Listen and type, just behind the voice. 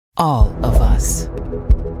All of us.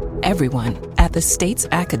 Everyone at the state's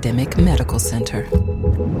academic medical center.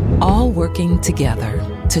 All working together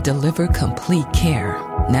to deliver complete care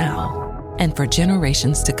now and for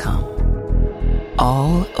generations to come.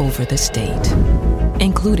 All over the state,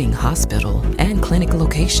 including hospital and clinic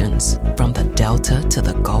locations from the Delta to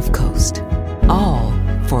the Gulf Coast. All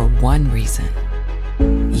for one reason.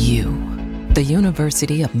 You, the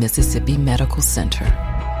University of Mississippi Medical Center.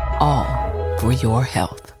 All for your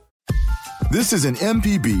health. This is an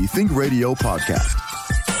MPB Think Radio podcast.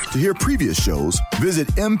 To hear previous shows, visit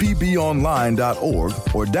mpbonline.org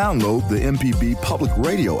or download the MPB Public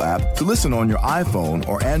Radio app to listen on your iPhone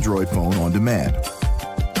or Android phone on demand.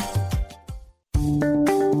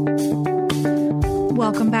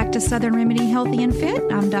 Welcome back to Southern Remedy Healthy and Fit.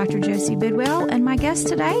 I'm Dr. Josie Bidwell, and my guest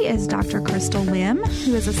today is Dr. Crystal Lim,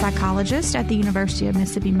 who is a psychologist at the University of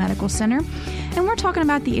Mississippi Medical Center, and we're talking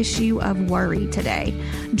about the issue of worry today.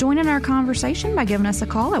 Join in our conversation by giving us a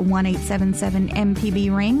call at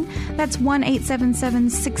 1-877-MPB-RING. That's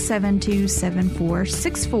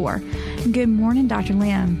 1-877-672-7464. Good morning, Dr.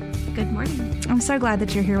 Lim. Good morning. I'm so glad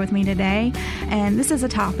that you're here with me today, and this is a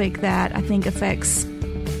topic that I think affects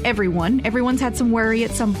everyone. Everyone's had some worry at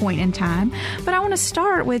some point in time. But I want to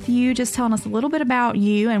start with you just telling us a little bit about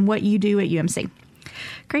you and what you do at UMC.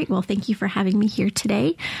 Great. Well, thank you for having me here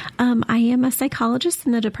today. I am a psychologist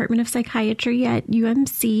in the Department of Psychiatry at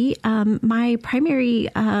UMC. My primary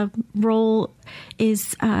role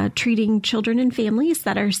is treating children and families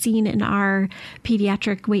that are seen in our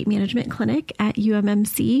pediatric weight management clinic at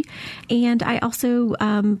UMMC. And I also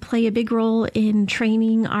play a big role in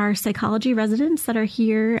training our psychology residents that are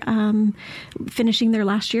here finishing their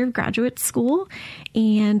last year of graduate school.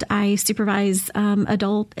 And I supervise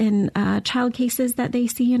adult and child cases that they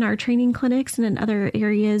see in our training clinics and in other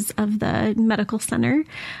areas of the medical center.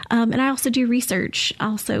 And I also do research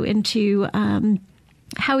also into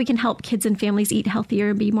how we can help kids and families eat healthier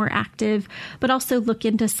and be more active, but also look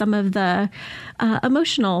into some of the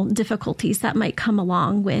emotional difficulties that might come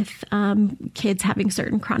along with kids having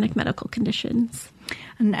certain chronic medical conditions.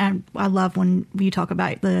 And I love when you talk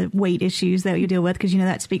about the weight issues that you deal with, because,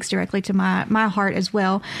 that speaks directly to my heart as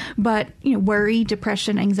well. But, worry,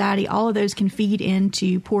 depression, anxiety, all of those can feed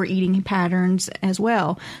into poor eating patterns as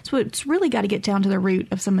well. So it's really got to get down to the root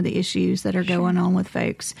of some of the issues that are going on with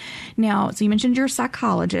folks. Now, so you mentioned you're a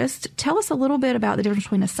psychologist. Tell us a little bit about the difference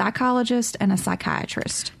between a psychologist and a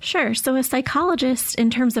psychiatrist. Sure. So a psychologist,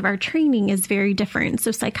 in terms of our training, is very different.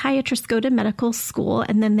 So psychiatrists go to medical school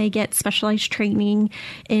and then they get specialized training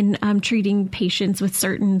in treating patients with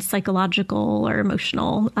certain psychological or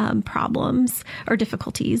emotional problems or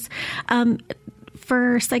difficulties.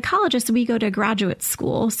 For psychologists, we go to graduate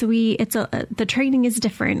school, so the training is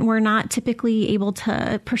different. We're not typically able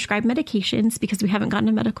to prescribe medications because we haven't gotten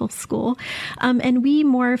to medical school, and we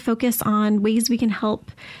more focus on ways we can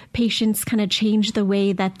help patients kind of change the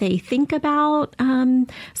way that they think about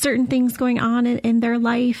certain things going on in their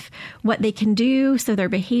life, what they can do, so their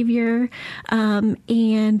behavior,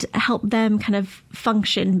 and help them kind of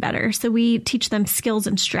function better. So we teach them skills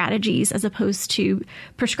and strategies as opposed to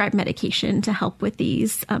prescribe medication to help with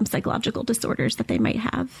these psychological disorders that they might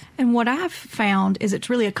have. And what I've found is it's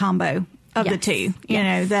really a combo of the two,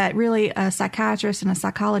 that really a psychiatrist and a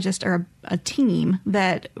psychologist are a team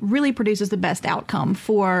that really produces the best outcome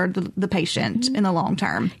for the patient in the long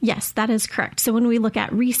term. Yes, that is correct. So when we look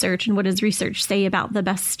at research and what does research say about the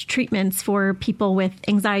best treatments for people with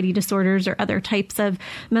anxiety disorders or other types of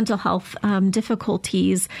mental health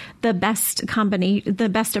difficulties, the best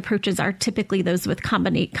approaches are typically those with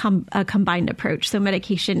a combined approach. So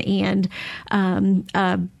medication and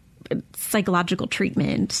psychological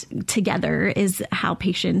treatment together is how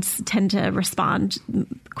patients tend to respond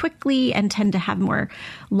quickly and tend to have more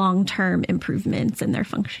long-term improvements in their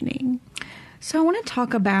functioning. So I want to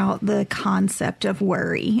talk about the concept of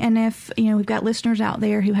worry. And if, we've got listeners out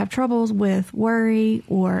there who have troubles with worry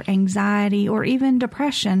or anxiety or even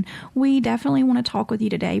depression, we definitely want to talk with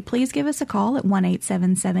you today. Please give us a call at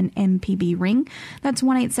 1-877-MPB-RING. That's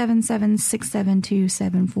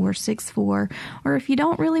 1-877-672-7464. Or if you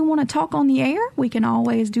don't really want to talk on the air, we can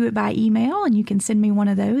always do it by email, and you can send me one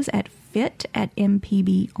of those at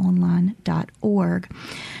fit@mpbonline.org.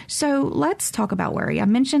 So let's talk about worry. I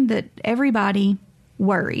mentioned that everybody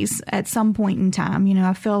worries at some point in time.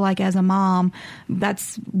 I feel like as a mom,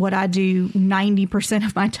 that's what I do 90%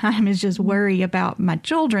 of my time is just worry about my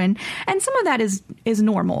children. And some of that is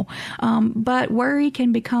normal. But worry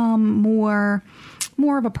can become more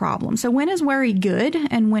of a problem. So when is worry good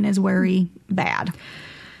and when is worry bad?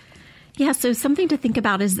 Yeah, so something to think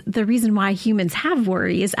about is the reason why humans have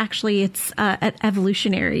worry is actually it's an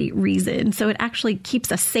evolutionary reason. So it actually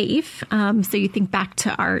keeps us safe. So you think back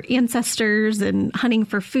to our ancestors and hunting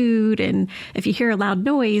for food. And if you hear a loud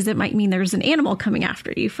noise, it might mean there's an animal coming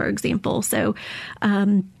after you, for example. So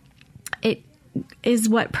it is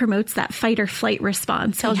what promotes that fight or flight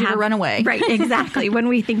response. Tells you to run away. Right, exactly. When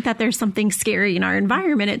we think that there's something scary in our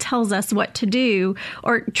environment, it tells us what to do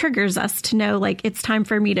or triggers us to know, like, it's time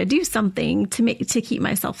for me to do something to keep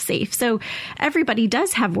myself safe. So everybody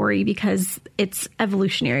does have worry because it's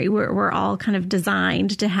evolutionary. We're all kind of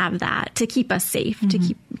designed to have that, to keep us safe,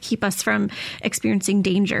 to keep us from experiencing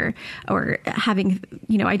danger or having,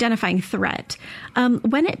 identifying threat.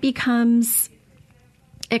 When it becomes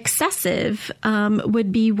excessive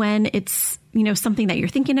would be when it's, something that you're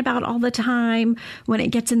thinking about all the time, when it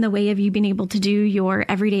gets in the way of you being able to do your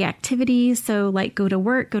everyday activities. So like go to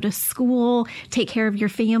work, go to school, take care of your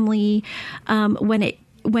family.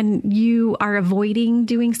 When you are avoiding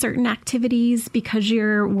doing certain activities because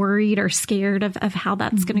you're worried or scared of how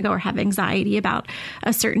that's going to go or have anxiety about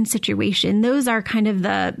a certain situation, those are kind of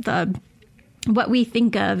the what we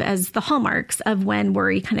think of as the hallmarks of when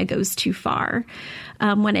worry kind of goes too far,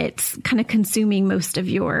 when it's kind of consuming most of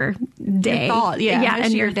your day.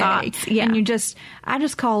 And your thoughts. Yeah. And I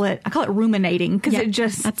call it ruminating because it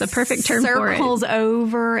just that's a perfect term for it. Circles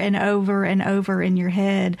over and over and over in your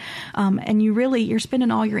head. And you're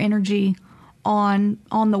spending all your energy on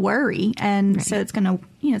the worry. And so it's going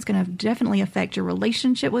to definitely affect your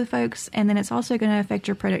relationship with folks. And then it's also going to affect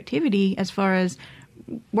your productivity as far as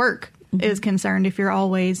work is concerned if you're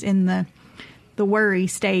always in the worry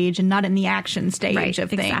stage and not in the action stage of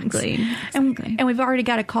things. Exactly. And we've already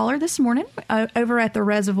got a caller this morning over at the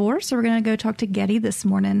reservoir, so we're going to go talk to Getty this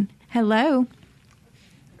morning. Hello.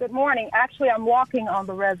 Good morning. Actually, I'm walking on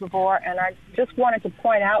the reservoir, and I just wanted to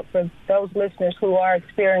point out for those listeners who are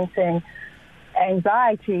experiencing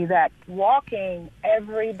anxiety that walking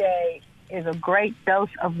every day is a great dose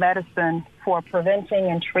of medicine for preventing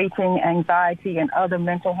and treating anxiety and other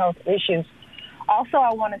mental health issues. Also,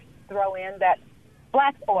 I want to throw in that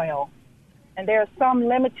flax oil, and there are some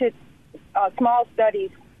limited small studies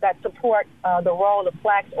that support the role of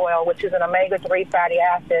flax oil, which is an omega-3 fatty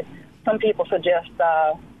acid. Some people suggest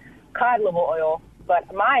cod liver oil, but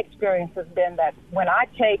my experience has been that when I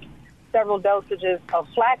take several dosages of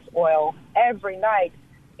flax oil every night,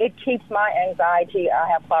 it keeps my anxiety. I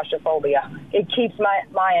have claustrophobia. It keeps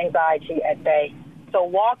my anxiety at bay. So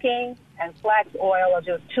walking and flax oil are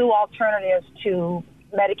just two alternatives to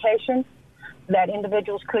medication that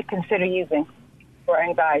individuals could consider using for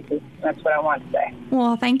anxiety. That's what I want to say.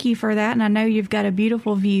 Well, thank you for that. And I know you've got a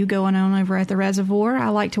beautiful view going on over at the reservoir. I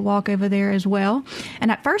like to walk over there as well.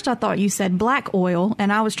 And at first I thought you said black oil,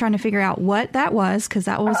 and I was trying to figure out what that was because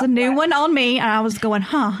that was a new one on me. And I was going,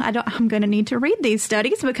 I'm going to need to read these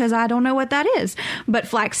studies because I don't know what that is. But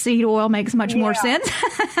flaxseed oil makes much more sense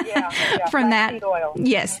from that. Oil.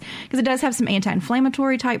 Yes, because it does have some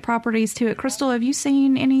anti-inflammatory type properties to it. Crystal, have you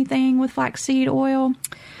seen anything with flaxseed oil?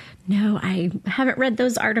 No, I haven't read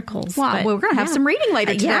those articles. Wow, well, we're going to have some reading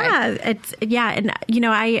later today. And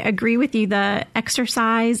I agree with you. The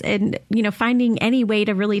exercise and, finding any way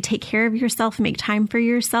to really take care of yourself, make time for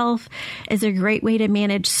yourself is a great way to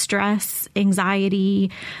manage stress,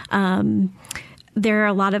 anxiety. There are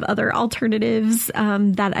a lot of other alternatives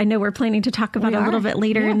that I know we're planning to talk about a little bit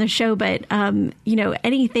later in the show. But,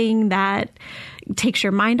 anything that takes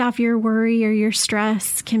your mind off your worry or your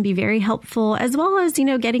stress can be very helpful, as well as,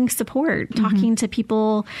 getting support, talking to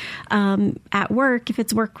people at work, if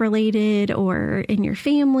it's work related, or in your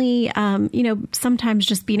family. Sometimes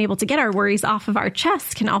just being able to get our worries off of our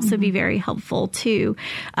chest can also be very helpful too,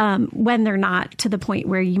 when they're not to the point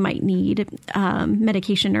where you might need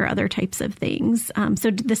medication or other types of things. So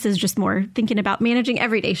this is just more thinking about managing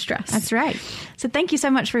everyday stress. That's right. So thank you so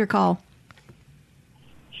much for your call.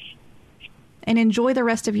 And enjoy the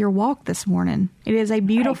rest of your walk this morning. It is a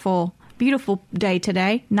beautiful, beautiful day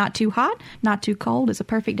today. Not too hot, not too cold. It's a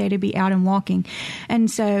perfect day to be out and walking. And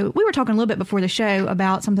so we were talking a little bit before the show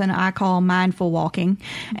about something I call mindful walking.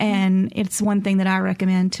 And it's one thing that I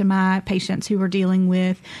recommend to my patients who are dealing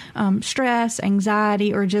with stress,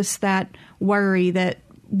 anxiety, or just that worry that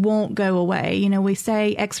won't go away. We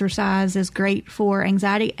say exercise is great for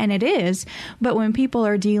anxiety, and it is, but when people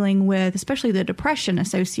are dealing with, especially the depression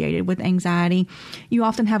associated with anxiety, you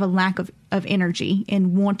often have a lack of energy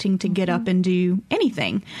in wanting to get up and do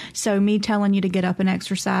anything. So me telling you to get up and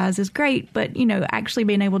exercise is great, but, actually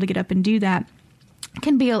being able to get up and do that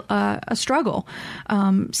can be a struggle.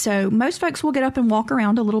 So most folks will get up and walk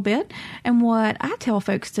around a little bit. And what I tell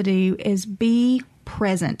folks to do is be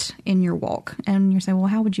present in your walk. And you're saying, well,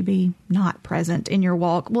 how would you be not present in your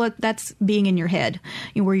walk? Well, that's being in your head,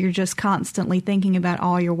 where you're just constantly thinking about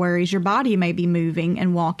all your worries. Your body may be moving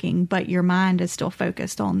and walking, but your mind is still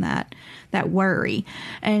focused on that worry.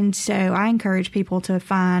 And so I encourage people to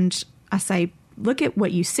look at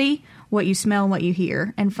what you see, what you smell, what you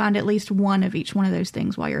hear, and find at least one of each one of those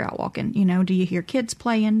things while you're out walking. Do you hear kids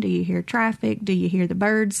playing? Do you hear traffic? Do you hear the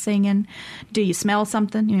birds singing? Do you smell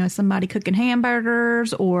something? Somebody cooking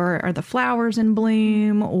hamburgers, or are the flowers in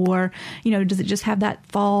bloom? Or, does it just have that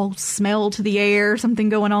fall smell to the air, something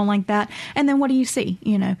going on like that? And then what do you see?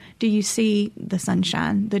 Do you see the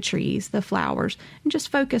sunshine, the trees, the flowers? And just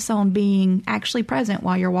focus on being actually present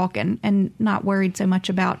while you're walking and not worried so much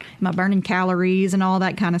about, am I burning calories and all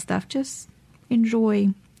that kind of stuff. Just enjoy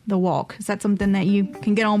the walk. Is that something that you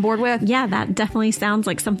can get on board with? Yeah, that definitely sounds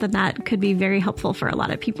like something that could be very helpful for a lot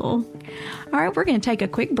of people. All right, we're going to take a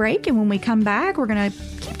quick break, and when we come back, we're going to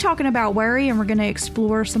keep talking about worry, and we're going to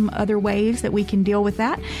explore some other ways that we can deal with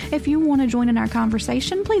that. If you want to join in our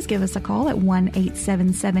conversation, please give us a call at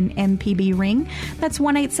 1-877-MPB-RING. That's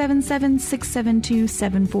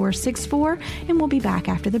 1-877-672-7464, and we'll be back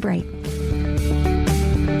after the break.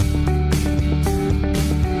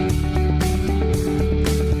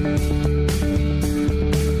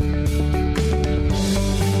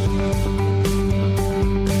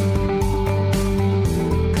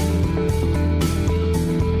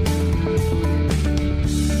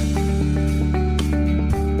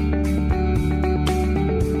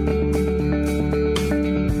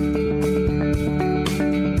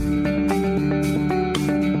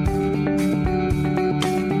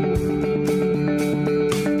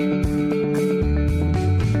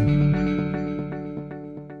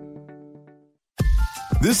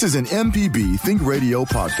 This is an MPB Think Radio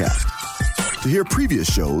podcast. To hear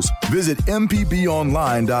previous shows, visit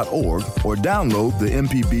mpbonline.org or download the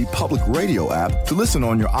MPB Public Radio app to listen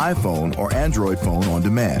on your iPhone or Android phone on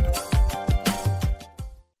demand.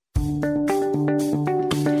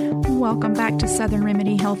 Welcome back to Southern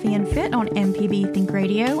Remedy Healthy and Fit on MPB Think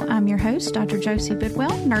Radio. I'm your host, Dr. Josie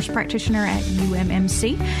Bidwell, nurse practitioner at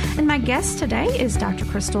UMMC. And my guest today is Dr.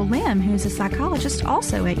 Crystal Lim, who's a psychologist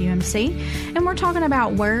also at UMC. And we're talking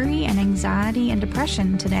about worry and anxiety and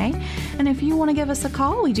depression today. And if you want to give us a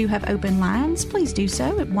call, we do have open lines. Please do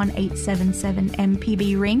so at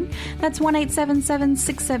 1-877-MPB-RING. That's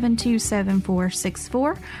 1-877-672-7464.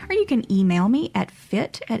 Or you can email me at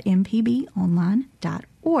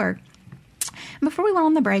fit@mpbonline.org. Before we went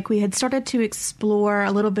on the break, we had started to explore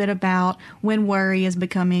a little bit about when worry is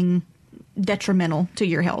becoming detrimental to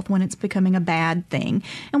your health, when it's becoming a bad thing.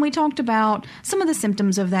 And we talked about some of the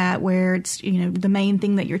symptoms of that, where it's, the main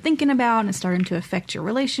thing that you're thinking about and it's starting to affect your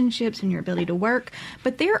relationships and your ability to work.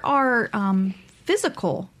 But there are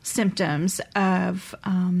physical symptoms of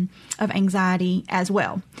anxiety as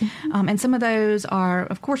well. Mm-hmm. And some of those are,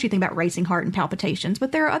 of course, you think about racing heart and palpitations,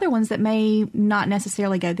 but there are other ones that may not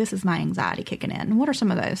necessarily go, this is my anxiety kicking in. What are some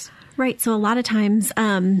of those? Right. So a lot of times,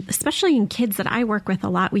 especially in kids that I work with a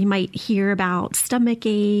lot, we might hear about stomach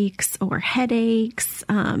aches or headaches.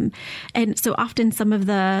 And so often some of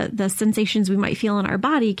the sensations we might feel in our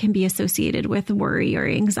body can be associated with worry or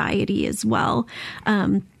anxiety as well.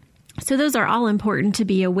 So those are all important to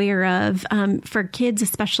be aware of. For kids,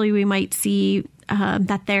 especially, we might see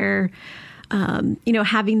that they're,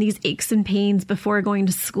 having these aches and pains before going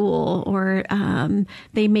to school, or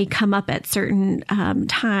they may come up at certain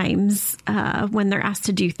times when they're asked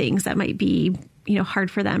to do things that might be, hard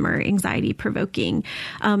for them or anxiety provoking.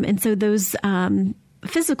 And so those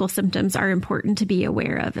physical symptoms are important to be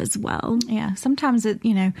aware of as well. Yeah. Sometimes it,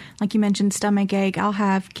 like you mentioned, stomach ache. I'll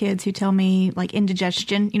have kids who tell me like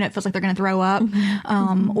indigestion, it feels like they're going to throw up,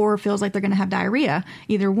 or feels like they're going to have diarrhea.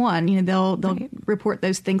 Either one, they'll right. report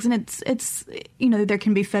those things. And it's, there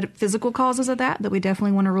can be physical causes of that we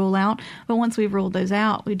definitely want to rule out. But once we've ruled those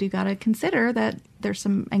out, we do got to consider that there's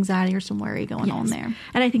some anxiety or some worry going on there.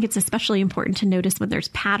 And I think it's especially important to notice when there's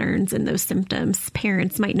patterns in those symptoms.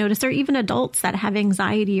 Parents might notice, or even adults that have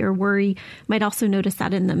anxiety or worry might also notice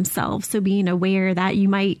that in themselves. So being aware that you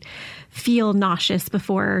might feel nauseous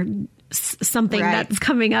before something right. that's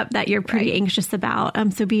coming up that you're pretty right. anxious about.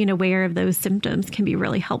 So being aware of those symptoms can be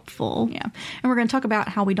really helpful. Yeah. And we're going to talk about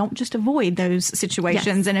how we don't just avoid those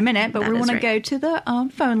situations in a minute, but we want to go to the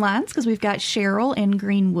phone lines because we've got Cheryl in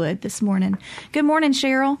Greenwood this morning. Good morning,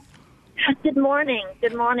 Cheryl. Good morning.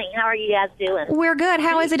 Good morning. How are you guys doing? We're good.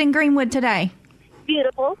 How is it in Greenwood today?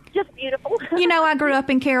 Beautiful. Just beautiful. I grew up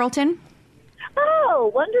in Carrollton. Oh,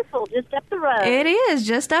 wonderful. Just up the road. It is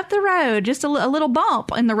just up the road. Just a little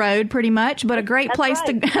bump in the road pretty much, but a great place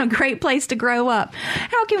to grow up.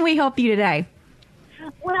 How can we help you today?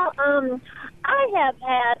 Well, I have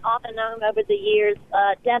had off and on over the years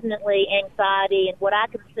definitely anxiety and what I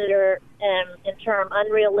consider in term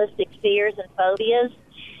unrealistic fears and phobias.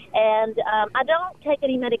 And I don't take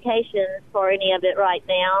any medication for any of it right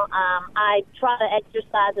now. I try to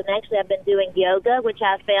exercise, and actually I've been doing yoga, which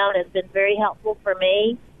I found has been very helpful for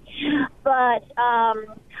me. But I'm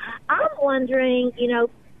wondering,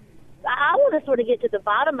 I want to sort of get to the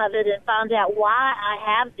bottom of it and find out why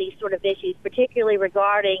I have these sort of issues, particularly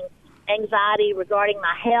regarding anxiety, regarding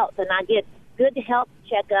my health. And I get good health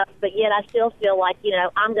checkups, but yet I still feel like,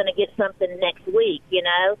 I'm going to get something next week,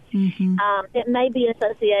 Mm-hmm. It may be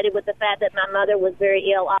associated with the fact that my mother was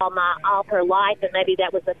very ill all her life, and maybe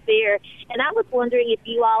that was a fear. And I was wondering if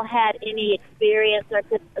you all had any experience or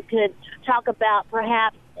could talk about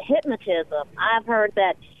perhaps hypnotism. I've heard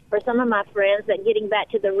that for some of my friends that getting back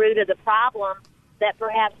to the root of the problem, that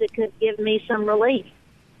perhaps it could give me some relief.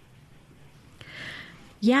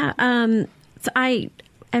 Yeah, so I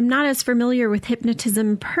am not as familiar with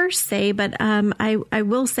hypnotism per se, but I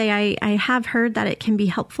will say I have heard that it can be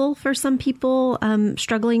helpful for some people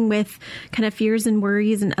struggling with kind of fears and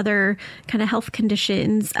worries and other kind of health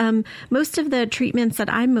conditions. Most of the treatments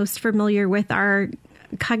that I'm most familiar with are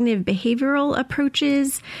cognitive behavioral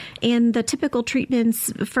approaches, and the typical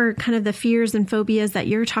treatments for kind of the fears and phobias that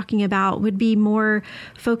you're talking about would be more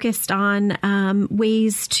focused on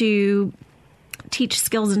ways to teach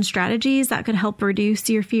skills and strategies that could help reduce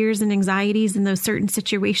your fears and anxieties in those certain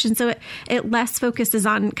situations. So it less focuses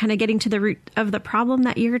on kind of getting to the root of the problem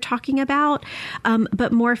that you're talking about,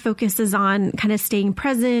 but more focuses on kind of staying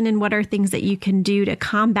present and what are things that you can do to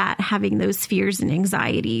combat having those fears and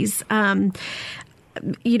anxieties. I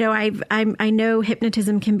know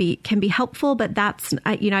hypnotism can be helpful, but that's,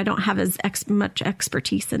 I don't have as much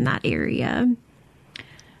expertise in that area.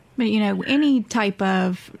 But, any type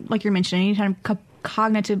of, like you're mentioning, any type of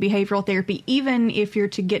cognitive behavioral therapy, even if you're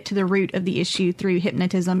to get to the root of the issue through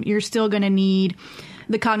hypnotism, you're still going to need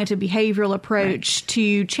the cognitive behavioral approach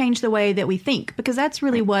to change the way that we think, because that's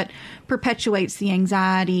really what perpetuates the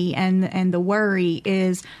anxiety and the worry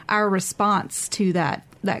is our response to that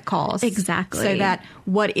cause. Exactly. So that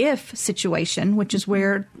what if situation, which is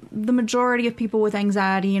where the majority of people with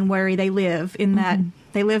anxiety and worry, they live in that,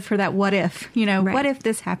 they live for that what if, what if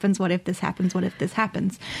this happens, what if this happens, what if this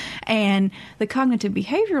happens. And the cognitive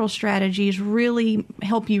behavioral strategies really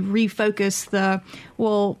help you refocus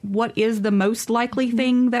what is the most likely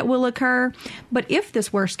thing that will occur? But if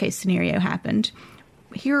this worst case scenario happened,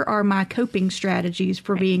 here are my coping strategies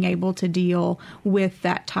for being able to deal with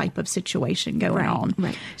that type of situation going on.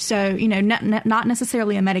 Right. So, not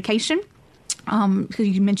necessarily a medication. Because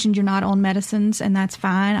you mentioned you're not on medicines, and that's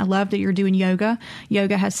fine. I love that you're doing yoga.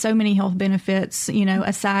 Yoga has so many health benefits,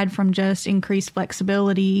 aside from just increased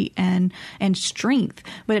flexibility and strength,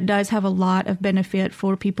 but it does have a lot of benefit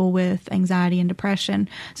for people with anxiety and depression.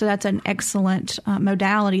 So that's an excellent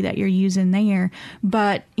modality that you're using there.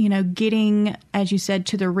 But, getting, as you said,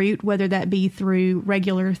 to the root, whether that be through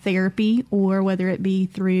regular therapy or whether it be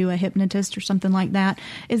through a hypnotist or something like that,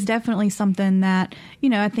 is definitely something that,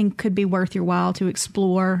 I think could be worth your while to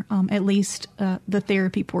explore at least the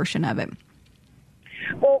therapy portion of it.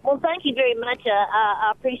 Well, thank you very much.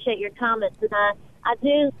 I appreciate your comments, and I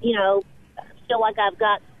do, feel like I've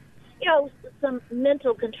got, some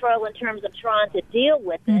mental control in terms of trying to deal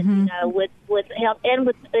with it, with health and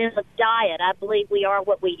with diet. I believe we are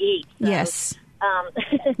what we eat. So, yes.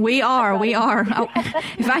 We are.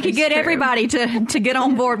 If I could get everybody to get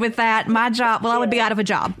on board with that, my job, I would be out of a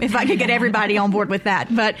job if I could get everybody on board with that.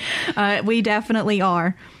 But we definitely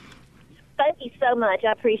are. Thank you so much.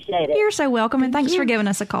 I appreciate it. You're so welcome, and thanks for giving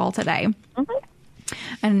us a call today. Mm-hmm.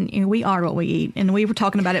 And we are what we eat. And we were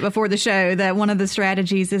talking about it before the show that one of the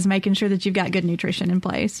strategies is making sure that you've got good nutrition in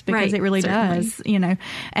place, because it really does,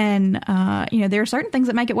 And, there are certain things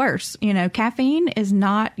that make it worse. Caffeine is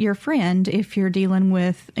not your friend if you're dealing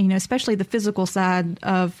with, especially the physical side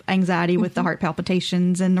of anxiety with the heart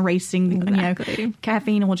palpitations and the racing. Exactly.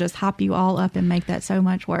 Caffeine will just hop you all up and make that so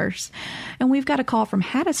much worse. And we've got a call from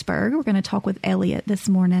Hattiesburg. We're going to talk with Elliot this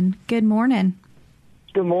morning. Good morning.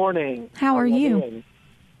 Good morning. How are you?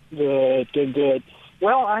 Good.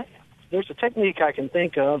 Well, there's a technique I can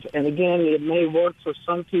think of, and again, it may work for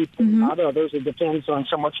some people, not others. It depends on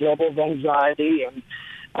someone's level of anxiety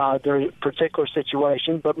and their particular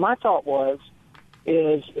situation. But my thought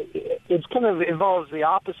is it kind of involves the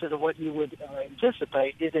opposite of what you would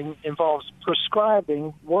anticipate. It involves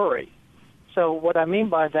prescribing worry. So what I mean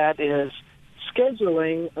by that is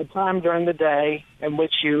scheduling a time during the day in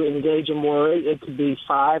which you engage in worry. It could be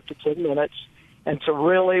 5 to 10 minutes, and to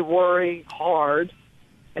really worry hard.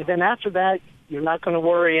 And then after that, You're not going to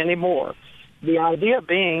worry anymore. The idea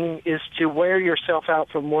being is to wear yourself out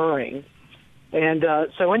from worrying. And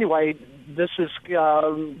so anyway, this is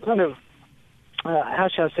kind of, how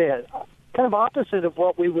shall I say it, kind of opposite of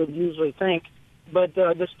what we would usually think. But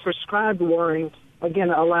this prescribed worrying, again,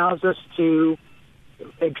 allows us to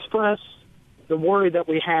express the worry that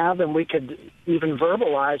we have, and we could even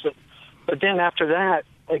verbalize it. But then after that,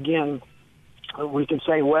 again, we can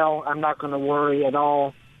say, well, I'm not going to worry at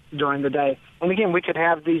all during the day. And again, we could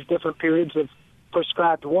have these different periods of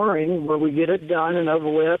prescribed worrying where we get it done and over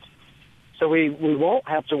with, so we won't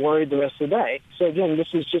have to worry the rest of the day. So again, this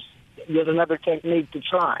is just yet another technique to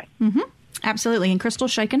try. Mm-hmm. Absolutely. And Crystal's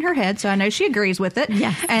shaking her head, so I know she agrees with it.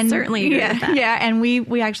 Yes, and certainly agree with that. Yeah, and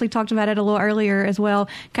we actually talked about it a little earlier as well,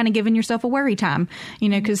 kind of giving yourself a worry time,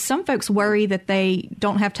 because some folks worry that they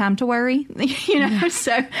don't have time to worry,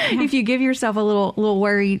 So if you give yourself a little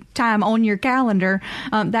worry time on your calendar,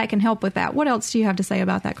 that can help with that. What else do you have to say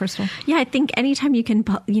about that, Crystal? Yeah, I think anytime you can,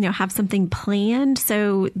 have something planned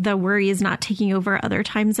so the worry is not taking over other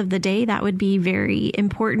times of the day, that would be very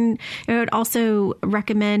important. I would also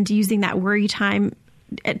recommend using that worry time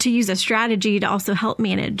to use a strategy to also help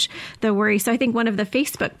manage the worry. So I think one of the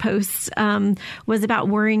Facebook posts was about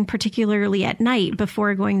worrying, particularly at night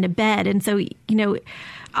before going to bed. And so,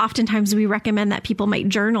 oftentimes we recommend that people might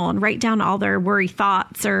journal and write down all their worry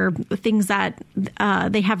thoughts or things that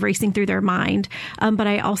they have racing through their mind. But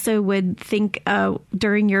I also would think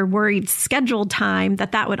during your worried scheduled time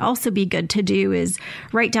that would also be good to do, is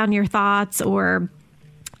write down your thoughts or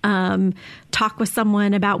talk with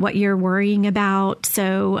someone about what you're worrying about.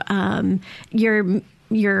 So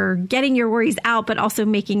you're getting your worries out, but also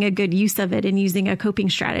making a good use of it and using a coping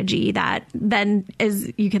strategy that then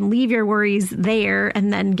is you can leave your worries there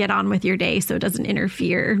and then get on with your day so it doesn't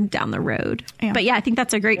interfere down the road. Yeah. But yeah, I think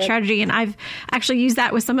that's a great strategy. And I've actually used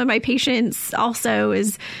that with some of my patients also,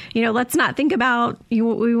 is, let's not think about,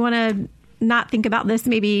 we want to not think about this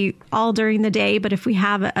maybe all during the day, but if we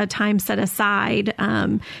have a time set aside,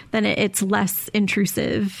 then it's less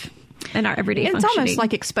intrusive in our everyday functioning. It's almost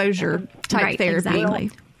like exposure type therapy. Exactly.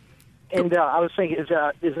 And I was thinking, is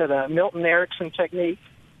it a Milton Erickson technique?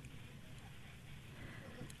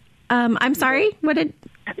 I'm sorry, what did...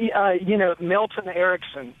 Milton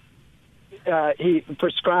Erickson, he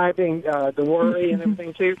prescribing the worry and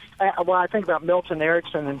everything too. I think about Milton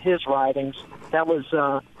Erickson and his writings. That was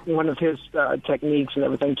one of his techniques and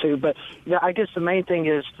everything too. But I guess the main thing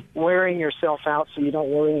is wearing yourself out so you don't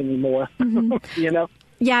worry anymore. Mm-hmm.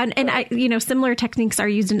 Yeah, and I, similar techniques are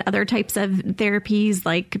used in other types of therapies,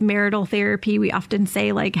 like marital therapy. We often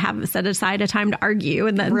say, have set aside a time to argue,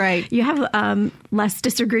 and then you have less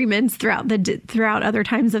disagreements throughout other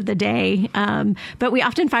times of the day. But we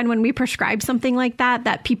often find when we prescribe something like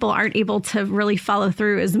that people aren't able to really follow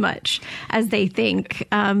through as much as they think.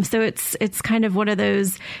 So it's kind of one of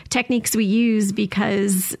those techniques we use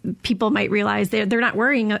because people might realize they're not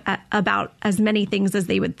worrying about as many things as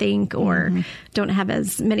they would think, or don't have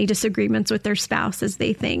as many disagreements with their spouse as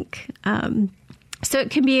they think. So it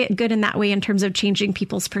can be good in that way in terms of changing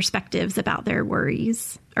people's perspectives about their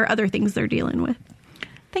worries or other things they're dealing with.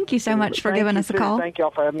 Thank you so much for giving us a call. Thank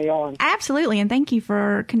y'all for having me on. Absolutely, and thank you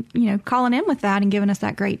for calling in with that and giving us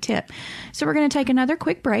that great tip. So we're going to take another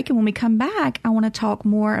quick break, and when we come back, I want to talk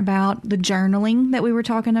more about the journaling that we were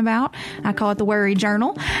talking about. I call it the Worry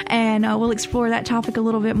Journal, and we'll explore that topic a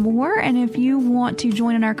little bit more. And if you want to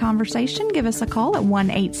join in our conversation, give us a call at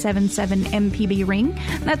 1-877-MPB-RING.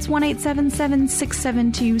 That's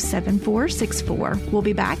 1-877-672-7464. We'll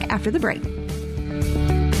be back after the break.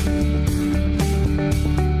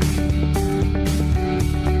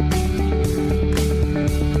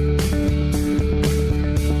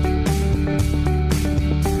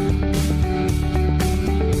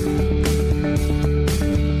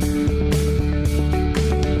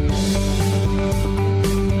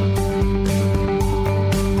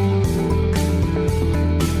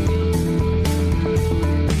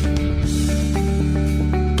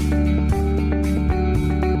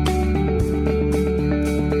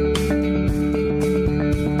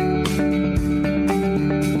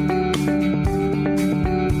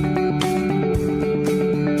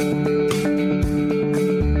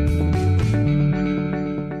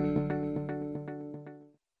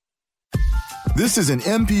 This is an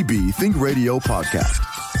MPB Think Radio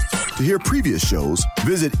podcast. To hear previous shows,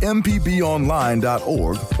 visit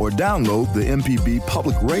mpbonline.org or download the MPB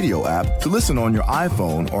Public Radio app to listen on your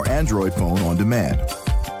iPhone or Android phone on demand.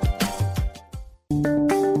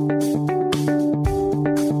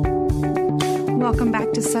 Welcome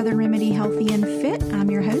back to Southern Remedy Healthy and Fit.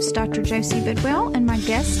 I'm your host, Dr. Josie Bidwell, and my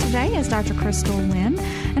guest today is Dr. Crystal Lynn,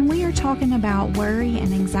 and we are we're talking about worry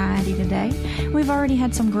and anxiety today. We've already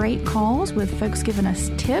had some great calls with folks giving us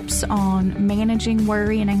tips on managing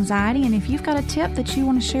worry and anxiety. And if you've got a tip that you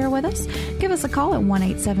want to share with us, give us a call at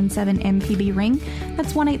 1-877-MPB-RING.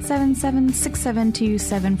 That's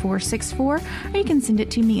 1-877-672-7464. Or you can send it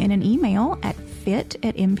to me in an email at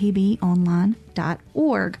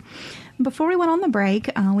fit@mpbonline.org. Before we went on the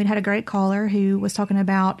break, we'd had a great caller who was talking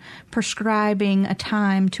about prescribing a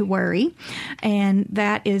time to worry, and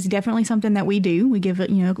that is definitely something that we do. We give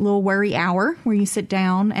it, a little worry hour where you sit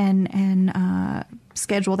down and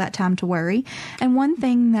schedule that time to worry. And one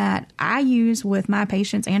thing that I use with my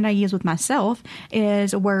patients and I use with myself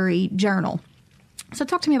is a worry journal. So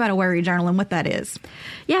talk to me about a worry journal and what that is.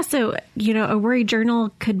 Yeah, so, a worry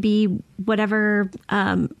journal could be whatever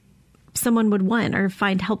someone would want or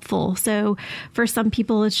find helpful. So for some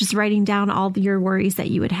people, it's just writing down all your worries that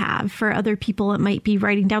you would have. For other people, it might be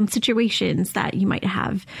writing down situations that you might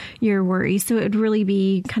have your worries. So it would really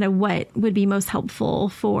be kind of what would be most helpful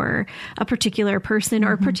for a particular person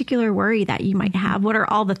or a particular worry that you might have. What are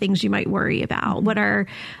all the things you might worry about? What are,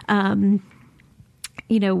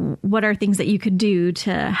 what are things that you could do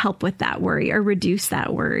to help with that worry or reduce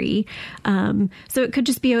that worry? So it could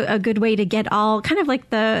just be a good way to get all kind of like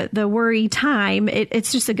the worry time.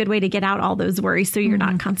 It's just a good way to get out all those worries. So you're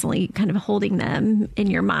not constantly kind of holding them in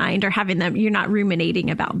your mind or having them, you're not ruminating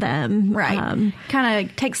about them. Right. Kind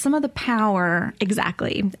of takes some of the power.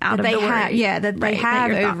 Exactly. Out of they the worry. that they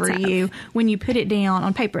have over you when you put it down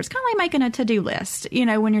on paper. It's kind of like making a to-do list,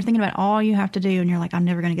 when you're thinking about all you have to do and you're like, I'm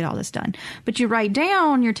never going to get all this done. But you write down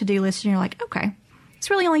your to-do list and you're like, okay, it's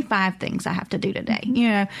really only 5 things I have to do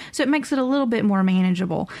today. So it makes it a little bit more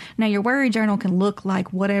manageable. Now, your worry journal can look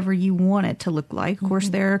like whatever you want it to look like. Of course,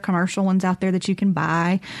 there are commercial ones out there that you can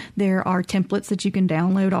buy. There are templates that you can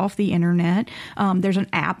download off the internet. There's an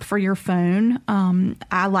app for your phone.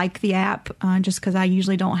 I like the app just because I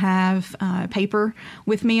usually don't have paper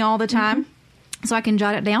with me all the time. So I can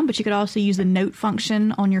jot it down, but you could also use the note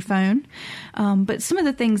function on your phone. But some of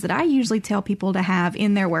the things that I usually tell people to have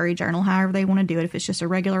in their worry journal, however they want to do it, if it's just a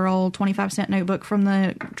regular old 25-cent notebook from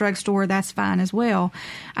the drugstore, that's fine as well.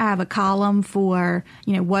 I have a column for,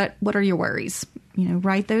 what are your worries?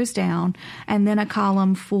 Write those down. And then a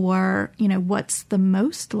column for, what's the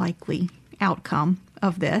most likely outcome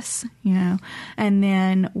of this, and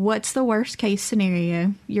then what's the worst case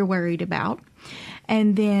scenario you're worried about.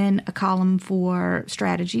 And then a column for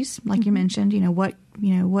strategies, like you mentioned, what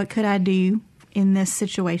could I do in this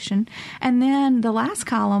situation? And then the last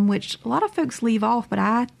column, which a lot of folks leave off, but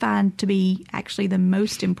I find to be actually the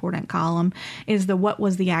most important column, is what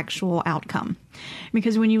was the actual outcome.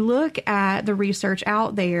 Because when you look at the research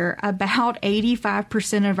out there, about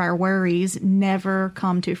 85% of our worries never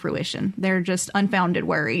come to fruition. They're just unfounded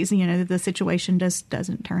worries. The situation just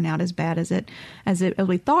doesn't turn out as bad as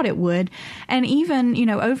we thought it would. And even,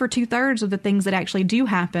 over 2/3 of the things that actually do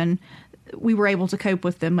happen, we were able to cope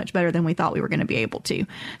with them much better than we thought we were going to be able to.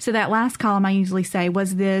 So that last column, I usually say,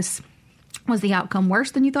 was the outcome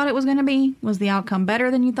worse than you thought it was going to be? Was the outcome better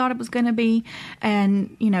than you thought it was going to be?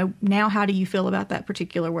 And, now how do you feel about that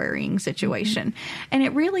particular worrying situation? And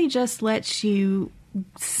it really just lets you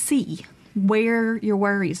see where your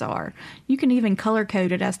worries are. You can even color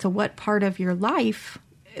code it as to what part of your life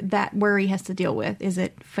that worry has to deal with. Is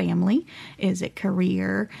it family? Is it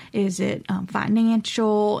career? Is it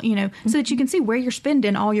financial? So that you can see where you're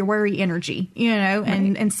spending all your worry energy,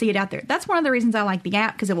 and see it out there. That's one of the reasons I like the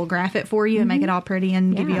app, because it will graph it for you and make it all pretty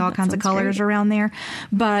and give you all kinds of colors around there.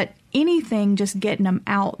 But anything, just getting them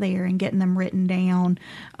out there and getting them written down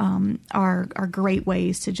are great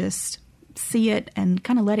ways to just see it and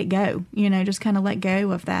kind of let it go, just kind of let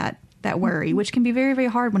go of that worry, which can be very, very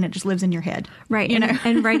hard when it just lives in your head. Right.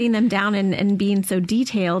 And writing them down and being so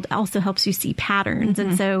detailed also helps you see patterns.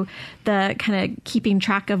 And so the kind of keeping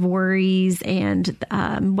track of worries and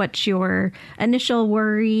what's your initial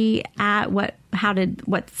worry at,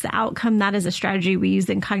 what's the outcome, that is a strategy we use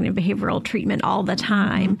in cognitive behavioral treatment all the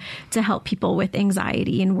time to help people with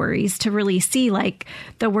anxiety and worries, to really see like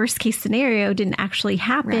the worst case scenario didn't actually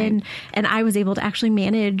happen. Right. And I was able to actually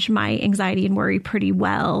manage my anxiety and worry pretty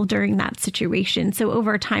well during that situation. So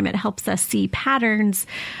over time, it helps us see patterns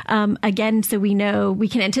again, so we know we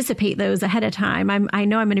can anticipate those ahead of time. I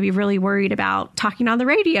know I'm going to be really worried about talking on the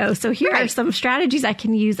radio. So here are some strategies I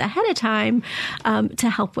can use ahead of time to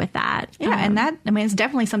help with that. Yeah. And that, it's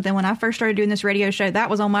definitely something. When I first started doing this radio show, that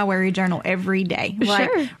was on my worry journal every day.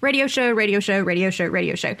 Sure. Radio show.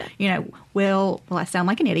 Will I sound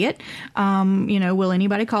like an idiot? Will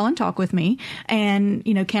anybody call and talk with me? And,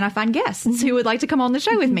 can I find guests who would like to come on the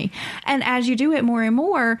show with me? And as you do it more and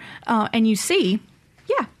more, and you see,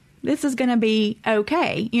 this is going to be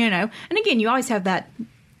okay, And again, you always have that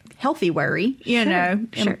healthy worry,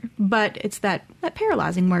 Sure. But it's that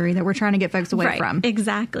paralyzing worry that we're trying to get folks away from.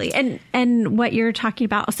 Exactly. And what you're talking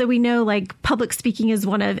about, so we know like public speaking is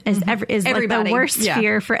one of is like the worst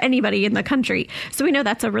fear for anybody in the country. So we know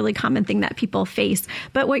that's a really common thing that people face.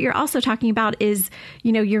 But what you're also talking about is,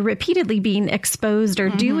 you're repeatedly being exposed or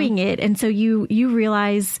doing it, and so you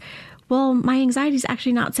realize, well, my anxiety is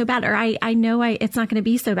actually not so bad, or I know it's not going to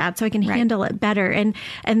be so bad, so I can handle it better. And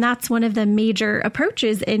that's one of the major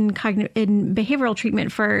approaches in behavioral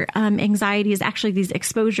treatment for anxiety is actually these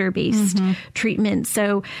exposure-based treatments.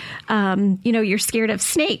 So, you're scared of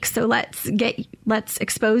snakes, so let's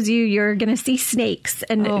expose you. You're going to see snakes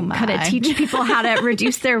and kind of teach people how to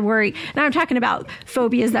reduce their worry. Now I'm talking about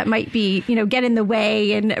phobias that might be, get in the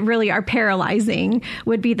way and really are paralyzing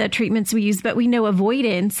would be the treatments we use. But we know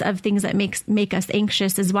avoidance of things that make us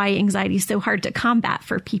anxious is why anxiety is so hard to combat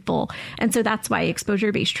for people. And so that's why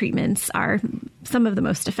exposure-based treatments are some of the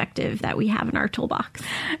most effective that we have in our toolbox.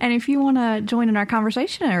 And if you want to join in our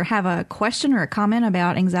conversation or have a question or a comment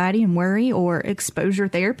about anxiety and worry or exposure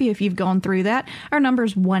therapy, if you've gone through that, our number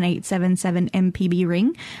is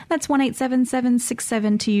 1-877-MPB-RING. That's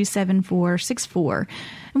 1-877-672-7464.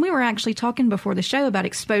 And we were actually talking before the show about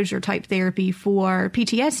exposure type therapy for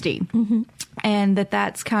PTSD. And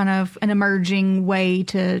that's kind of an emerging way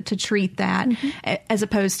to treat that as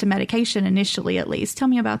opposed to medication initially, at least. Tell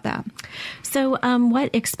me about that. So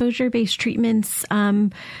what exposure-based treatments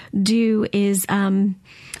do is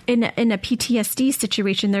in a PTSD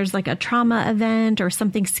situation, there's like a trauma event or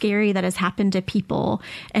something scary that has happened to people.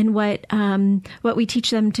 And what we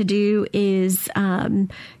teach them to do is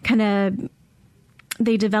kind of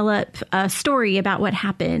they develop a story about what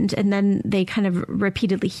happened, and then they kind of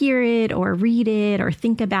repeatedly hear it or read it or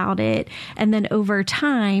think about it. And then over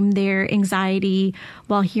time, their anxiety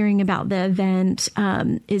while hearing about the event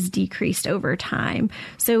is decreased over time.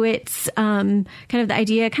 So it's kind of the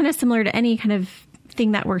idea, kind of similar to any kind of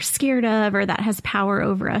thing that we're scared of or that has power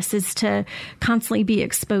over us, is to constantly be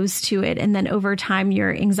exposed to it. And then over time,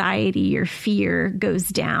 your anxiety, your fear goes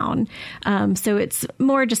down. So it's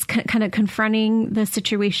more just kind of confronting the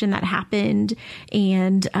situation that happened.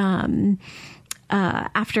 And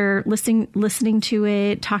after listening to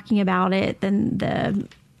it, talking about it, then the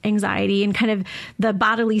anxiety and kind of the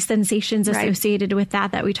bodily sensations associated with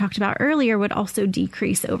that we talked about earlier would also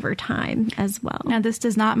decrease over time as well. Now, this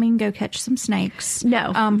does not mean go catch some snakes.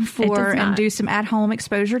 No, and do some at-home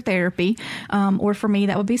exposure therapy. Or for me,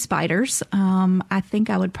 that would be spiders. I think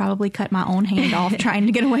I would probably cut my own hand off trying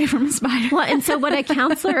to get away from a spider. Well, and so what a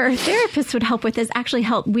counselor or therapist would help with is actually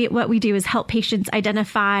what we do is help patients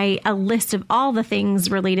identify a list of all the things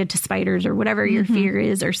related to spiders or whatever your fear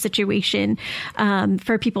is or situation.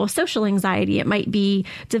 For people with social anxiety, it might be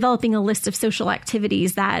developing a list of social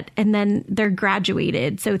activities and then they're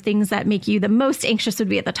graduated. So things that make you the most anxious would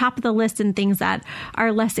be at the top of the list, and things that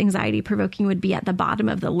are less anxiety provoking would be at the bottom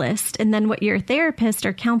of the list. And then what your therapist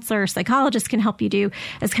or counselor or psychologist can help you do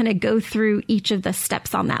is kind of go through each of the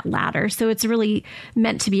steps on that ladder. So it's really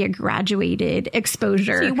meant to be a graduated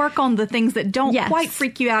exposure. So you work on the things that don't quite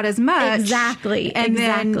freak you out as much. Exactly. And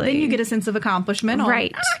then you get a sense of accomplishment.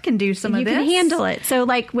 Right. I can do some of this. You can handle it. So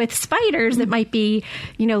like with spiders, it might be,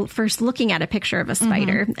 first looking at a picture of a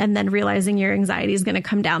spider and then realizing your anxiety is going to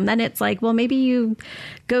come down. Then it's like, well, maybe you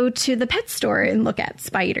go to the pet store and look at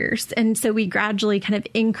spiders. And so we gradually kind of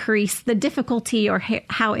increase the difficulty or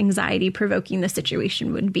how anxiety provoking the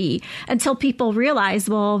situation would be until people realize,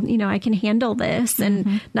 well, I can handle this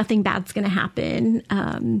and nothing bad's going to happen,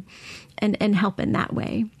 and help in that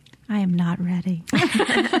way. I am not ready.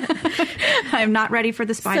 I am not ready for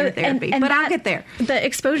the spider therapy, but I'll get there. The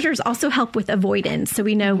exposures also help with avoidance. So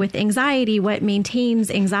we know with anxiety, what maintains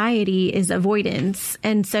anxiety is avoidance.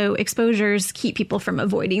 And so exposures keep people from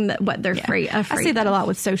avoiding what they're afraid of. I see that a lot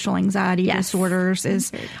with social anxiety disorders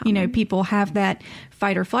is, people have that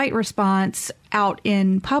fight or flight response out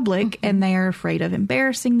in public and they're afraid of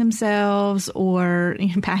embarrassing themselves or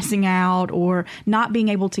passing out or not being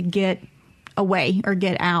able to get away or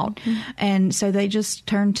get out. And so they just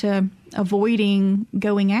turn to avoiding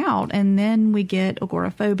going out, and then we get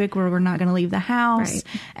agoraphobic where we're not going to leave the house.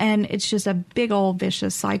 And it's just a big old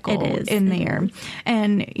vicious cycle in there.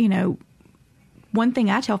 And one thing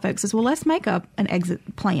I tell folks is, well, let's make up an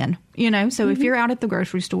exit plan. So if you're out at the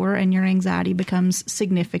grocery store and your anxiety becomes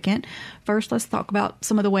significant, first let's talk about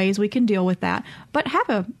some of the ways we can deal with that, but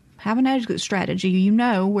have an exit strategy.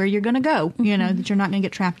 Where you're going to go, that you're not going to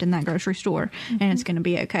get trapped in that grocery store and it's going to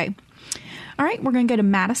be okay. All right, we're going to go to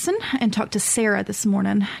Madison and talk to Sarah this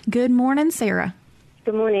morning. Good morning, Sarah.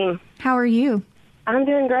 Good morning. How are you? I'm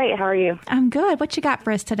doing great. How are you? I'm good. What you got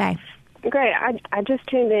for us today? Great. I just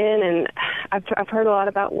tuned in, and I've heard a lot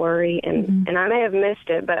about worry, and I may have missed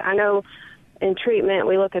it, but I know in treatment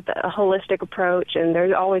we look at the holistic approach, and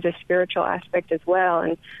there's always a spiritual aspect as well.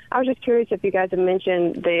 And I was just curious if you guys have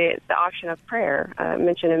mentioned the option of prayer,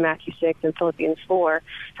 mentioned in Matthew 6 and Philippians 4,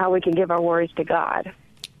 how we can give our worries to God.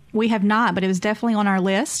 We have not, but it was definitely on our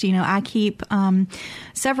list. You know, I keep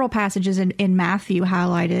several passages in Matthew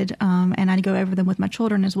highlighted, and I go over them with my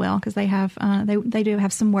children as well because they have they do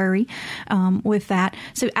have some worry with that.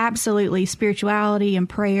 So absolutely, spirituality and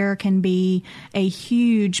prayer can be a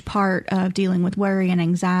huge part of dealing with worry and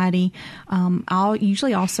anxiety. I'll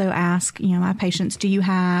usually also ask, my patients, do you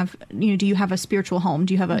have a spiritual home?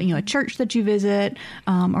 Do you have a church that you visit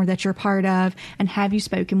or that you're part of? And have you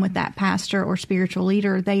spoken with that pastor or spiritual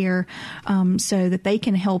leader there so that they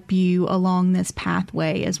can help you along this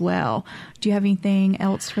pathway as well? Do you have anything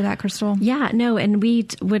else for that, Crystal? Yeah, no, and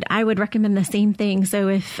I would recommend the same thing. So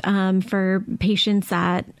if for patients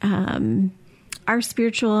that are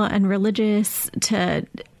spiritual and religious, to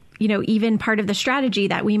even part of the strategy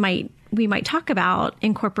that we might talk about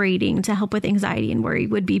incorporating to help with anxiety and worry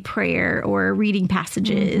would be prayer or reading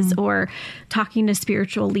passages or talking to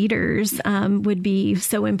spiritual leaders would be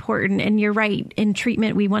so important. And you're right, in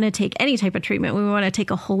treatment, we want to take any type of treatment. We want to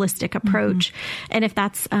take a holistic approach. And if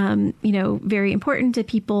that's, very important to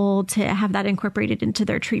people to have that incorporated into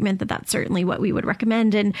their treatment, that's certainly what we would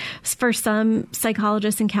recommend. And for some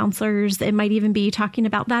psychologists and counselors, it might even be talking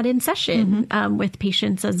about that in session with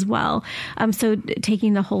patients as well. So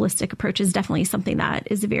taking the holistic approach is definitely something that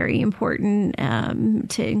is very important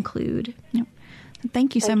to include. Yep.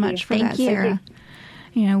 Thank you so much for that, Sarah.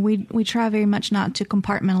 We try very much not to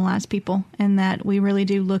compartmentalize people, and that we really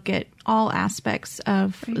do look at all aspects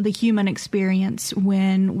of the human experience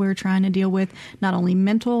when we're trying to deal with not only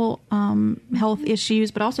mental health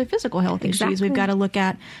issues, but also physical health issues. We've got to look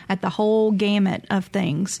at the whole gamut of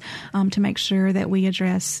things to make sure that we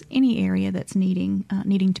address any area that's needing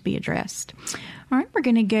to be addressed. All right, we're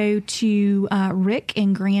going to go to Rick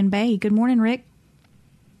in Grand Bay. Good morning, Rick.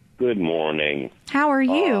 Good morning. How are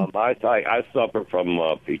you? I suffer from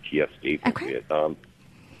PTSD from Okay. Vietnam,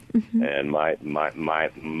 and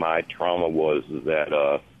my trauma was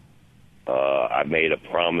that I made a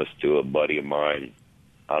promise to a buddy of mine.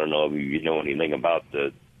 I don't know if you know anything about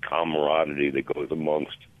the camaraderie that goes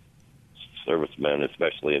amongst servicemen,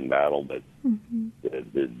 especially in battle. But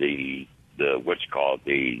the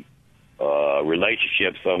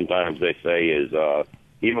relationship sometimes they say is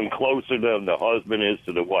even closer than the husband is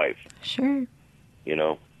to the wife. Sure.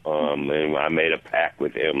 And I made a pact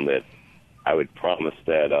with him that I would promise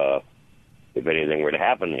that if anything were to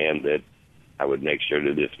happen to him, that I would make sure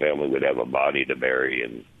that his family would have a body to bury,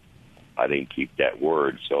 and I didn't keep that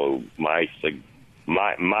word. So my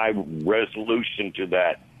resolution to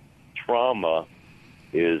that trauma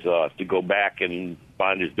is to go back and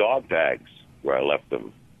find his dog tags where I left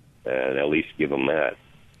them, and at least give him that.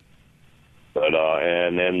 But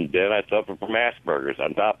and then I suffer from Asperger's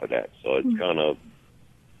on top of that, so it's kind of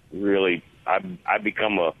really I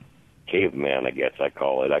become a caveman, I guess I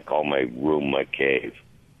call it. I call my room my cave.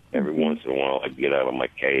 Every once in a while, I get out of my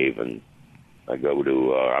cave and I go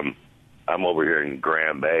to I'm over here in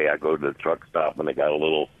Grand Bay. I go to the truck stop and they got a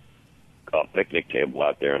little picnic table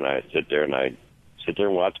out there, and I sit there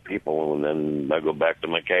and watch people, and then I go back to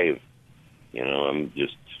my cave. I'm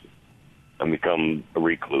become a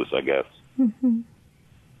recluse, I guess.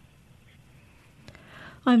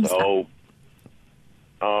 I'm so,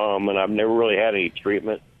 and I've never really had any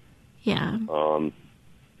treatment. Yeah.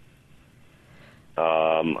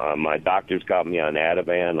 My doctor's got me on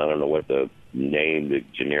Ativan. I don't know what the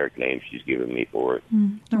generic name she's given me for it.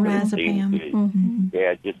 Lorazepam.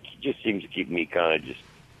 Yeah, it just seems to keep me kind of just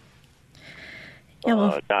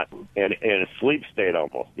not in a sleep state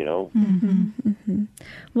almost,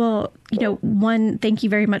 Well, one, thank you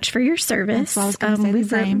very much for your service. We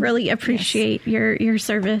really appreciate your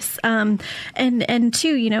service. And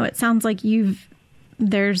two, it sounds like you've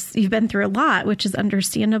been through a lot, which is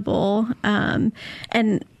understandable. And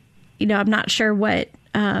I'm not sure what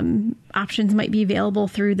options might be available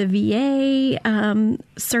through the VA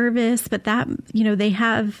service, but that, they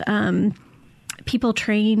have people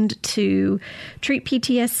trained to treat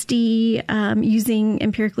PTSD using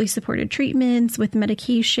empirically supported treatments with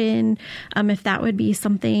medication. If that would be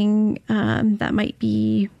something that might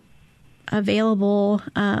be available.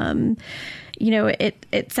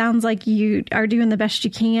 it sounds like you are doing the best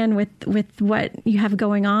you can with what you have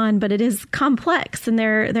going on, but it is complex, and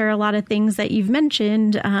there are a lot of things that you've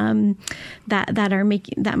mentioned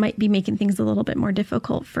that might be making things a little bit more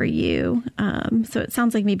difficult for you. So it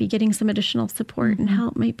sounds like maybe getting some additional support and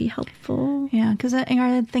help might be helpful. Yeah, because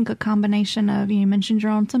I think a combination of, you mentioned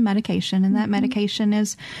you're on some medication, and that medication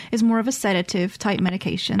is more of a sedative type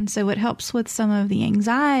medication, so it helps with some of the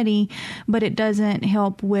anxiety, but it doesn't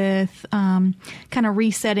help with kind of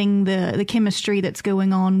resetting the chemistry that's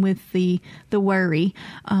going on with the worry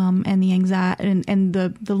and the anxiety and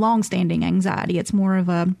the long-standing anxiety. It's more of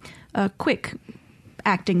a quick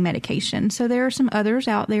acting medication. So there are some others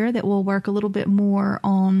out there that will work a little bit more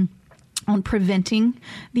on preventing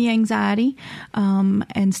the anxiety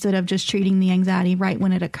instead of just treating the anxiety right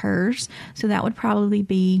when it occurs. So that would probably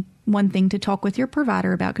be one thing to talk with your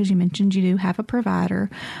provider about, because you mentioned you do have a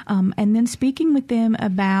provider. And then speaking with them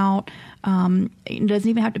about, it doesn't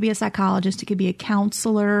even have to be a psychologist. It could be a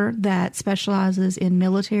counselor that specializes in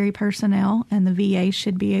military personnel, and the VA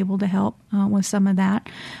should be able to help with some of that.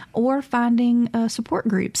 Or finding support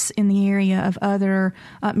groups in the area of other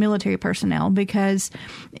military personnel, because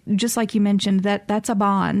just like you mentioned, that's a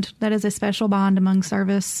bond. That is a special bond among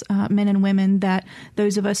service men and women that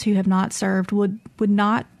those of us who have not served would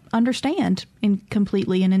not understand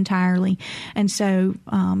completely and entirely. And so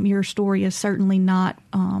your story is certainly not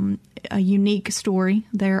a unique story.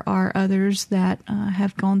 There are others that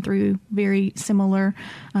have gone through very similar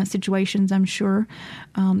situations, I'm sure,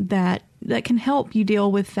 that can help you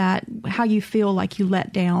deal with that, how you feel like you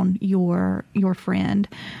let down your friend,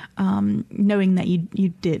 knowing that you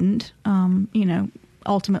didn't,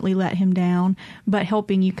 ultimately let him down, but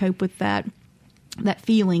helping you cope with that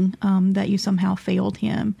feeling that you somehow failed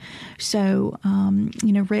him. So,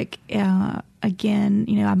 Rick,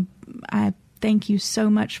 again, I thank you so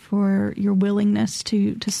much for your willingness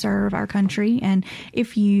to serve our country. And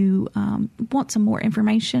if you want some more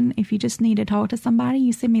information, if you just need to talk to somebody,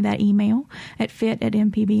 you send me that email at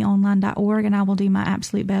fit@mpbonline.org, and I will do my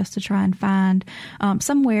absolute best to try and find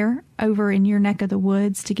somewhere over in your neck of the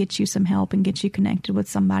woods to get you some help and get you connected with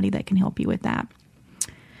somebody that can help you with that.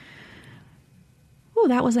 Oh,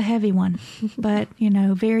 that was a heavy one, but,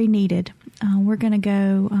 very needed. We're going to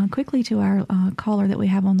go quickly to our caller that we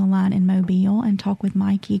have on the line in Mobile and talk with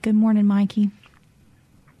Mikey. Good morning, Mikey.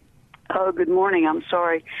 Oh, good morning. I'm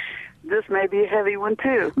sorry. This may be a heavy one,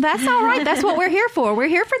 too. That's all right. That's what we're here for. We're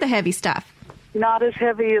here for the heavy stuff. Not as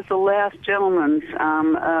heavy as the last gentleman's,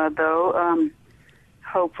 though,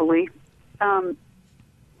 hopefully.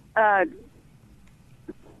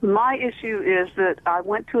 My issue is that I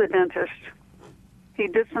went to a dentist. He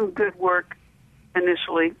did some good work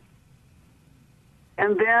initially,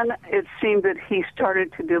 and then it seemed that he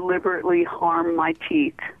started to deliberately harm my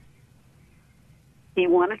teeth. He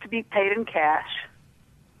wanted to be paid in cash,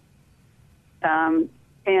 and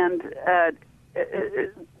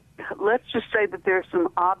let's just say that there's some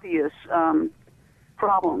obvious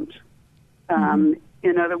problems.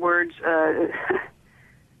 In other words,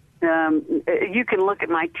 you can look at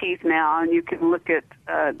my teeth now, and you can look at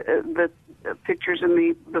the pictures of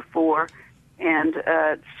me before and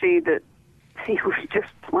see that he was just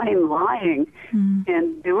plain lying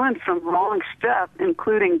and doing some wrong stuff,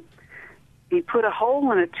 including he put a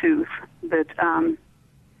hole in a tooth that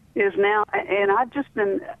is now, and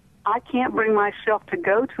I can't bring myself to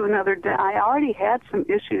go to another I already had some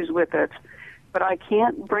issues with it, but I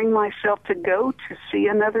can't bring myself to go to see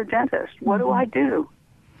another dentist. What do I do?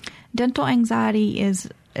 Dental anxiety is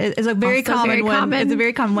a very common one. It's a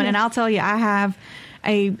very common one, and I'll tell you, I have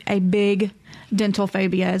a big dental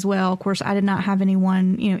phobia as well. Of course, I did not have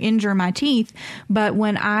anyone, injure my teeth, but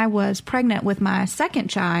when I was pregnant with my second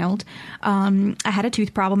child, I had a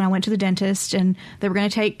tooth problem. I went to the dentist, and they were going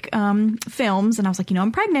to take films, and I was like,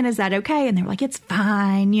 I'm pregnant. Is that okay? And they were like, it's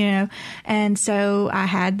fine, And so I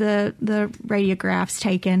had the radiographs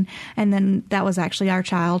taken, and then that was actually our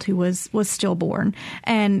child who was stillborn.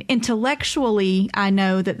 And intellectually, I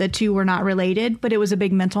know that the two were not related, but it was a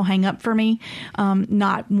big mental hang up for me,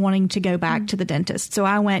 not wanting to go back to the dentist. So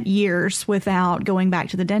I went years without going back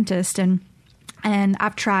to the dentist, and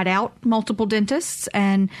I've tried out multiple dentists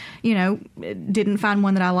and, didn't find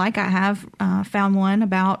one that I like. I have found one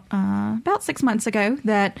about 6 months ago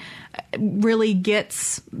that really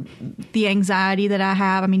gets the anxiety that I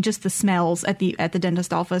have. I mean, just the smells at the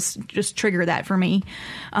dentist office just trigger that for me.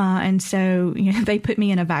 And so, they put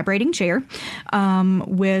me in a vibrating chair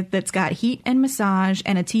that's got heat and massage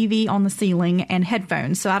and a TV on the ceiling and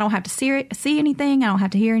headphones. So I don't have to see anything. I don't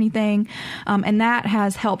have to hear anything. And that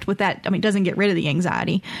has helped with that. I mean, it doesn't get rid of the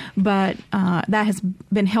anxiety. But that has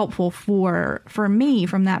been helpful for me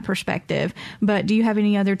from that perspective. But do you have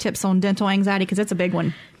any other tips on dental anxiety? Because it's a big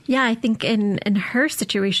one. Yeah, I think in her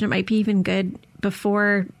situation, it might be even good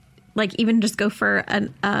before, like, even just go for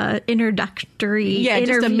an introductory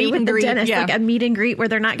interview with the dentist, like a meet and greet where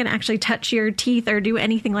they're not going to actually touch your teeth or do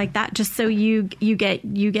anything like that. Just so you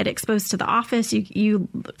get exposed to the office, you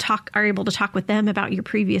are able to talk with them about your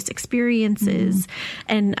previous experiences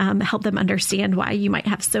and help them understand why you might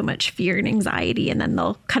have so much fear and anxiety, and then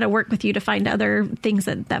they'll kind of work with you to find other things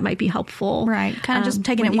that might be helpful. Right, kind of just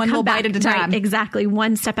taking it one little bite at a time. Right, exactly,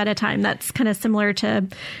 one step at a time. That's kind of similar to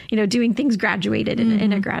doing things graduated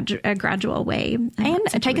in a gradual way, and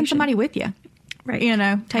taking somebody with you. Right.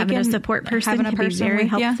 Having a support person having a person be very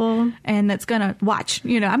helpful. And that's going to watch,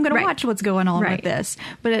 I'm going to watch what's going on with this.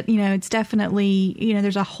 But, it's definitely,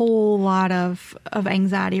 there's a whole lot of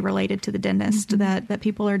anxiety related to the dentist that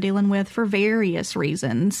people are dealing with for various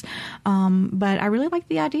reasons. But I really like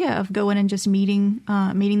the idea of going and just meeting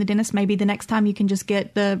the dentist. Maybe the next time you can just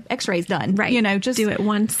get the x-rays done. Right. Just do it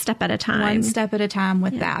one step at a time. One step at a time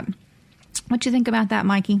with that. What do you think about that,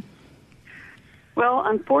 Mikey? Well,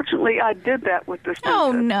 unfortunately, I did that with this dentist.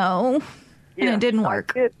 Oh, no. And it didn't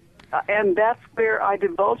work. I did. And that's where I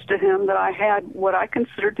divulged to him that I had what I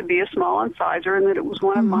considered to be a small incisor, and that it was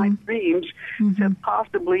one of my dreams to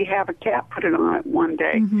possibly have a cap put on it one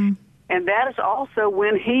day. And that is also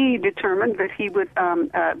when he determined that he would,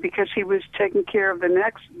 because he was taking care of the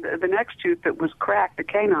next tooth that was cracked, the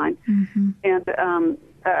canine, and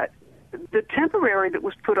the temporary that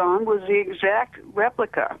was put on was the exact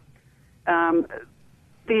replica.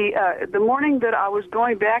 The morning that I was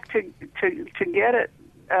going back to get it,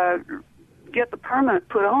 get the permanent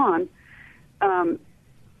put on,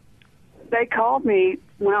 they called me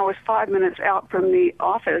when I was 5 minutes out from the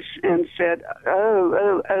office and said,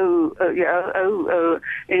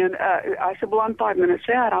 and I said, well, I'm 5 minutes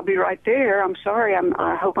out. I'll be right there. I'm sorry.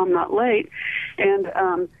 I hope I'm not late.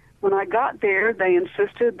 And when I got there, they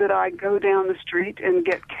insisted that I go down the street and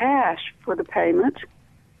get cash for the payment.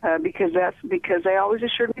 Because they always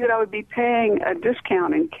assured me that I would be paying a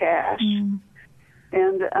discount in cash,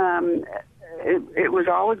 and it was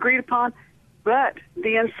all agreed upon. But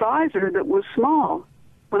the incisor that was small,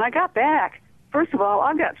 when I got back, first of all,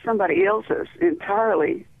 I got somebody else's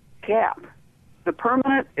entirely cap. The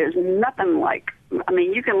permanent is nothing like. I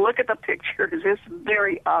mean, you can look at the pictures; it's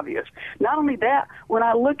very obvious. Not only that, when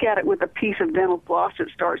I look at it with a piece of dental floss, it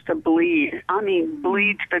starts to bleed. I mean,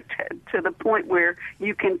 bleed to the point where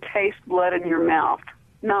you can taste blood in your mouth.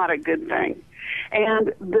 Not a good thing.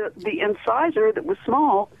 And the incisor that was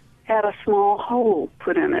small had a small hole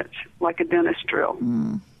put in it, like a dentist drill.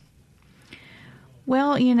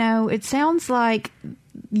 Well, it sounds like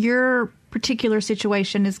your particular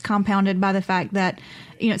situation is compounded by the fact that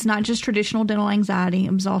it's not just traditional dental anxiety.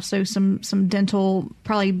 It was also some dental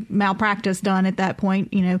probably malpractice done at that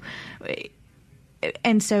point,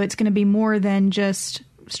 and so it's going to be more than just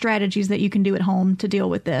strategies that you can do at home to deal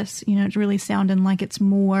with this. It's really sounding like it's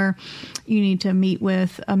more you need to meet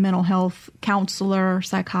with a mental health counselor or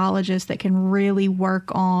psychologist that can really work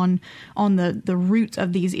on the roots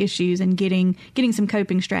of these issues and getting some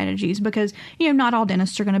coping strategies, because not all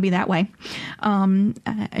dentists are going to be that way. And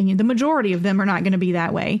the majority of them are not going to be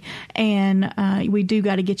that way, and we do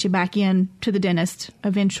got to get you back in to the dentist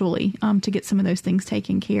eventually to get some of those things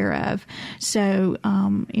taken care of. So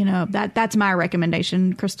that's my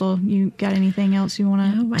recommendation. Crystal, you got anything else you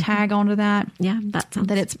want to tag onto that? Yeah,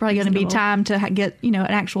 that it's probably going to be time to get an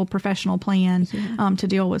actual professional plan to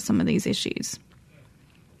deal with some of these issues.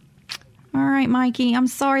 All right, Mikey, I'm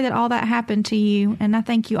sorry that all that happened to you, and I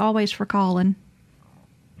thank you always for calling.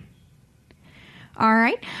 All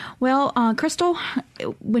right. Well, Crystal,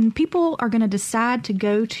 when people are going to decide to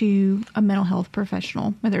go to a mental health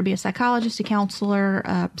professional, whether it be a psychologist, a counselor,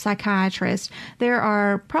 a psychiatrist, there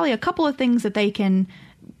are probably a couple of things that they can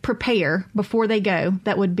prepare before they go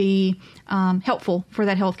that would be helpful for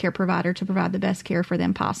that healthcare provider to provide the best care for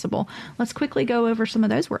them possible. Let's quickly go over some of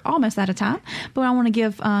those. We're almost out of time, but I want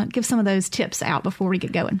to give some of those tips out before we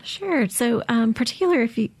get going. Sure. So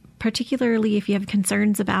particularly if you have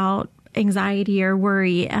concerns about anxiety or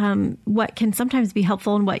worry, what can sometimes be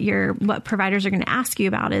helpful and what providers are going to ask you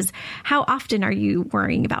about is how often are you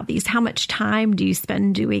worrying about these? How much time do you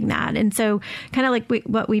spend doing that? And so kind of like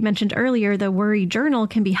what we mentioned earlier, the worry journal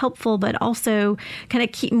can be helpful, but also kind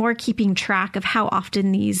of keeping track of how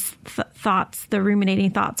often these thoughts, the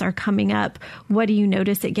ruminating thoughts are coming up. What do you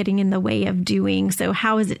notice it getting in the way of doing? So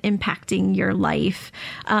how is it impacting your life?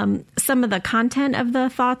 Some of the content of the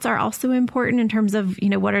thoughts are also important in terms of,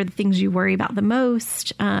 what are the things you worry about the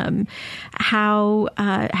most? How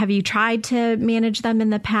have you tried to manage them in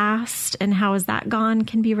the past, and how has that gone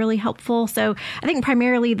can be really helpful. So I think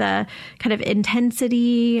primarily the kind of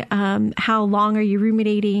intensity, how long are you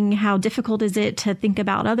ruminating? How difficult is it to think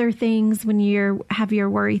about other things when you have your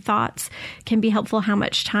worry thoughts can be helpful. How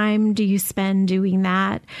much time do you spend doing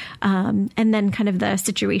that? And then kind of the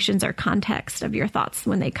situations or context of your thoughts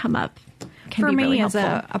when they come up can be really helpful. For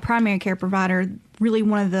me, as a primary care provider, really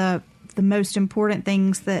one of the most important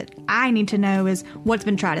things that I need to know is what's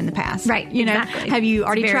been tried in the past. Right. You know, exactly. have you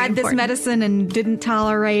already It's very tried this important. medicine and didn't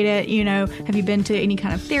tolerate it? You know, have you been to any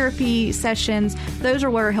kind of therapy sessions? Those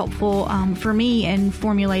are what are helpful for me in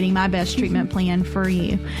formulating my best treatment plan for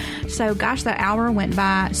you. So, gosh, that hour went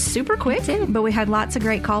by super quick, but we had lots of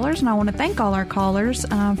great callers, and I want to thank all our callers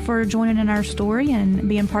for joining in our story and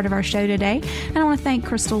being part of our show today. And I want to thank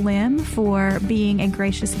Crystal Lim for being a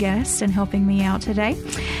gracious guest and helping me out today.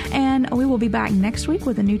 And we will be back next week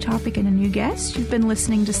with a new topic and a new guest. You've been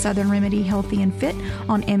listening to Southern Remedy Healthy and Fit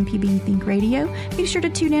on MPB Think Radio. Be sure to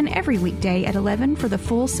tune in every weekday at 11 for the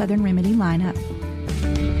full Southern Remedy lineup.